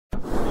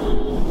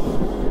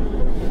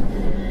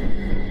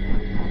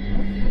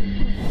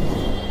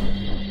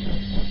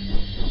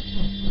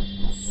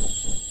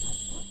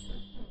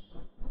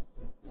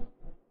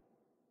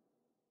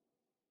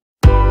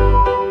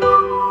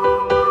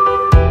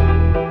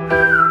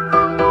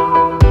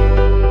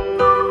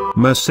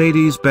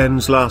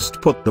Mercedes-Benz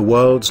last put the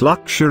world's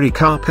luxury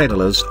car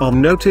peddlers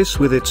on notice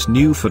with its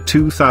new for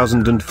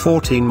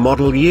 2014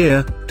 model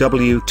year,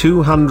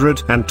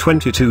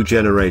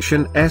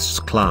 W222-generation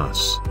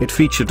S-Class. It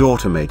featured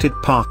automated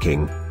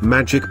parking,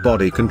 magic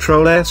body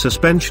control, air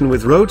suspension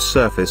with road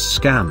surface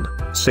scan,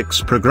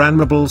 6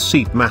 programmable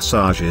seat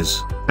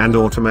massages, and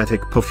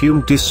automatic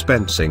perfume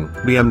dispensing.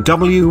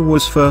 BMW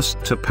was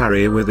first to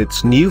parry with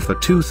its new for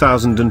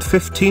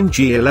 2015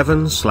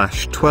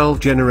 G11/12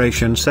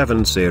 Generation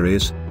 7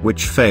 series,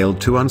 which failed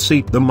to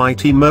unseat the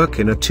mighty Merc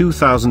in a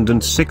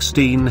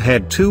 2016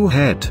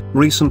 head-to-head.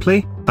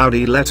 Recently,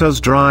 Audi let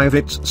us drive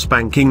its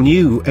spanking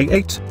new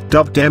A8,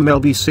 dubbed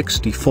MLB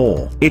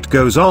 64. It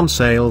goes on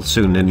sale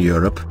soon in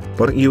Europe,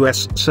 but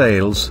US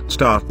sales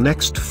start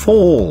next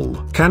fall.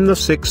 Can the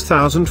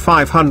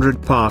 6,500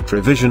 part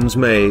revisions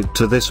made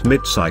to this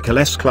mid-cycle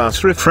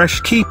S-Class refresh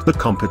keep the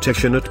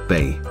competition at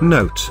bay?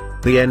 Note: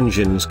 the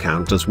engines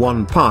count as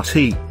one part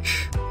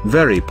each.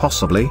 Very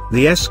possibly,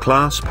 the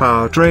S-Class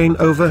powertrain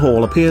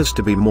overhaul appears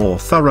to be more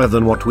thorough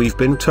than what we've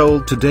been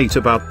told to date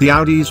about the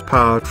Audi's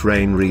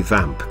powertrain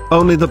revamp.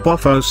 Only the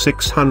boffo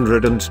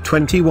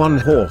 621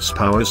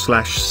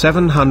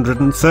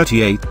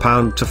 horsepower/738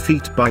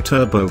 pound-feet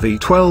biturbo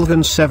V12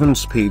 and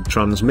 7-speed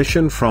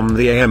transmission from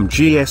the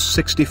AMG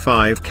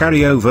S65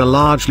 carry over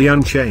largely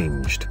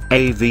unchanged.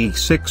 A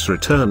V6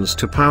 returns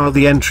to power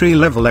the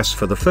entry-level S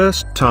for the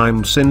first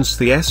time since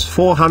the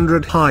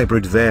S400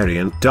 Hybrid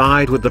variant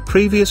died with the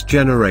previous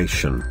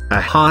generation. A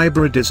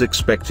hybrid is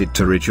expected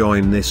to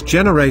rejoin this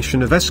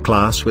generation of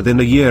S-Class within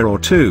a year or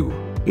two.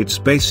 It's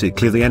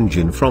basically the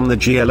engine from the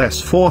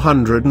GLS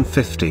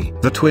 450.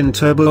 The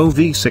twin-turbo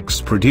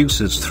V6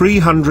 produces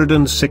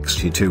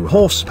 362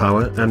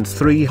 horsepower and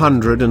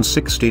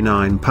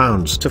 369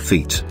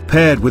 pounds-feet.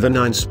 Paired with a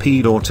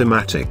 9-speed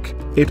automatic,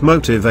 it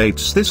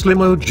motivates this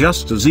limo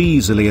just as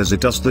easily as it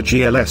does the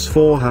GLS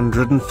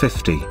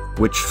 450,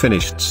 which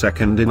finished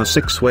second in a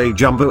 6-way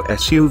jumbo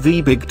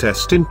SUV big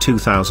test in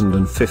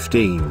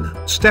 2015.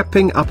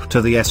 Stepping up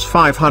to the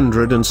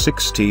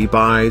S560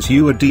 buys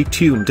you a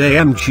detuned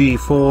AMG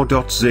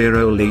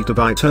 4.0-litre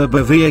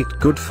biturbo V8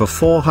 good for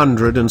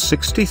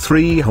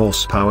 463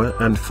 horsepower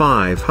and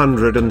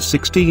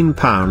 516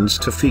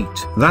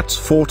 pounds-feet. That's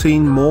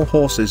 14 more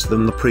horses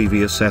than the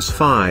previous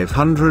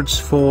S500's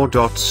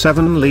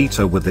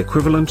 4.7-litre with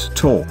equivalent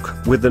torque.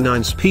 With the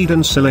 9-speed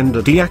and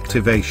cylinder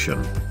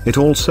deactivation, it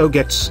also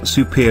gets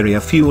superior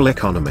fuel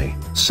economy,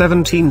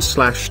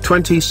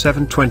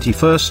 17/27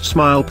 21st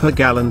mile per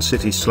gallon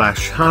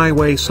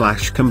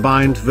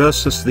city/highway/combined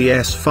versus the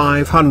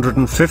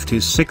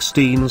S550's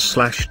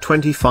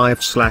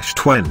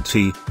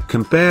 16/25/20.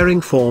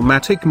 Comparing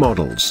 4MATIC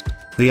models,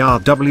 the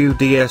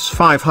RWDS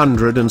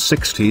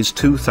 560's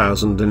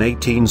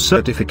 2018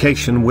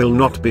 certification will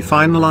not be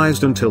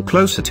finalized until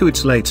closer to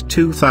its late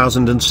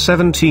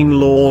 2017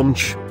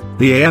 launch.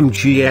 The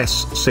AMG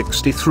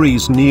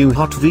S63's new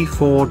hot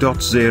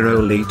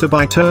V4.0-litre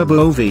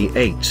biturbo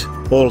V8,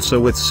 also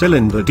with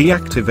cylinder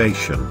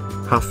deactivation,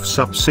 huffs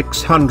up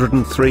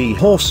 603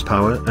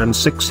 horsepower and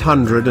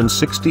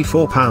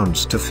 664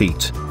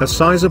 pounds-feet, a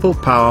sizable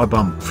power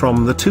bump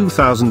from the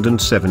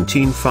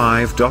 2017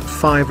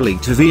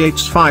 5.5-litre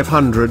V8's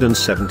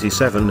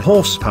 577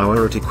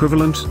 horsepower at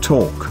equivalent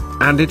torque,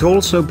 and it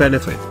also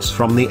benefits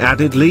from the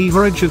added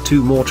leverage of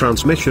 2 more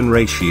transmission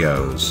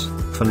ratios.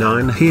 For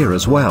 9 here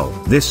as well.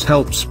 This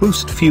helps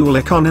boost fuel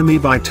economy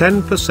by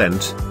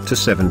 10% to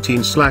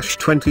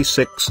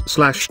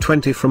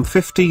 17/26/20 from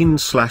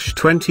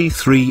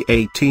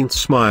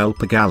 15/23/18 mile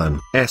per gallon.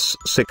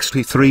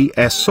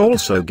 S63s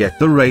also get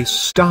the race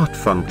start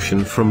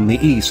function from the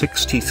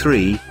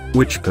E63,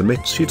 which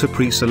permits you to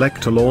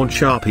pre-select a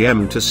launch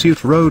RPM to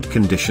suit road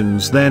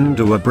conditions, then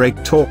do a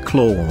brake torque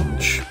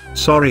launch.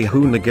 Sorry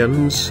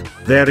hooligans,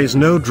 there is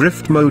no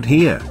drift mode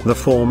here. The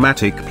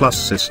 4MATIC Plus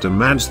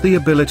system adds the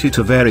ability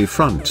to vary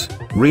front,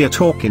 rear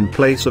torque in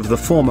place of the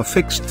former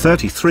fixed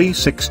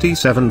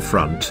 33/67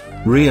 front,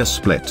 rear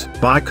split.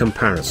 By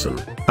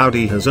comparison,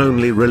 Audi has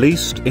only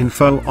released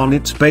info on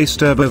its base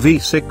turbo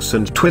V6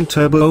 and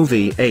twin-turbo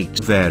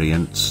V8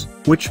 variants,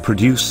 which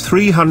produce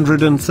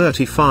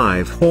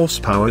 335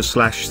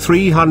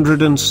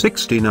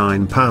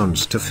 horsepower/369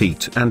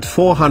 pounds-feet and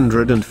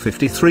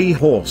 453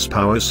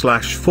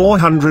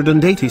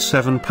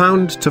 horsepower/487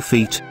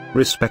 pound-feet,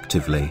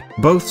 respectively.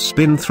 Both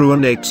spin through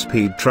an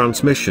 8-speed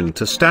transmission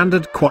to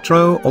standard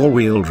quattro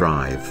all-wheel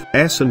drive.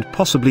 S and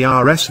possibly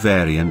RS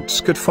variants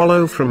could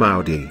follow from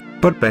Audi,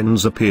 but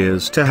Benz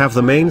appears to have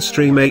the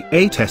mainstream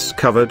A8S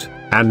covered,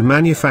 and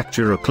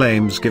manufacturer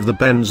claims give the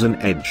Benz an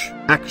edge.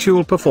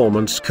 Actual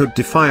performance could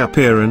defy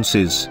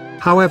appearances,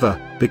 however,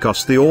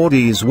 because the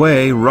Audis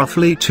weigh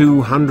roughly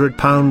 200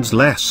 pounds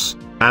less,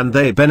 and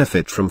they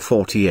benefit from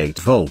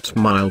 48-volt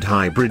mild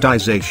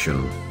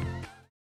hybridization.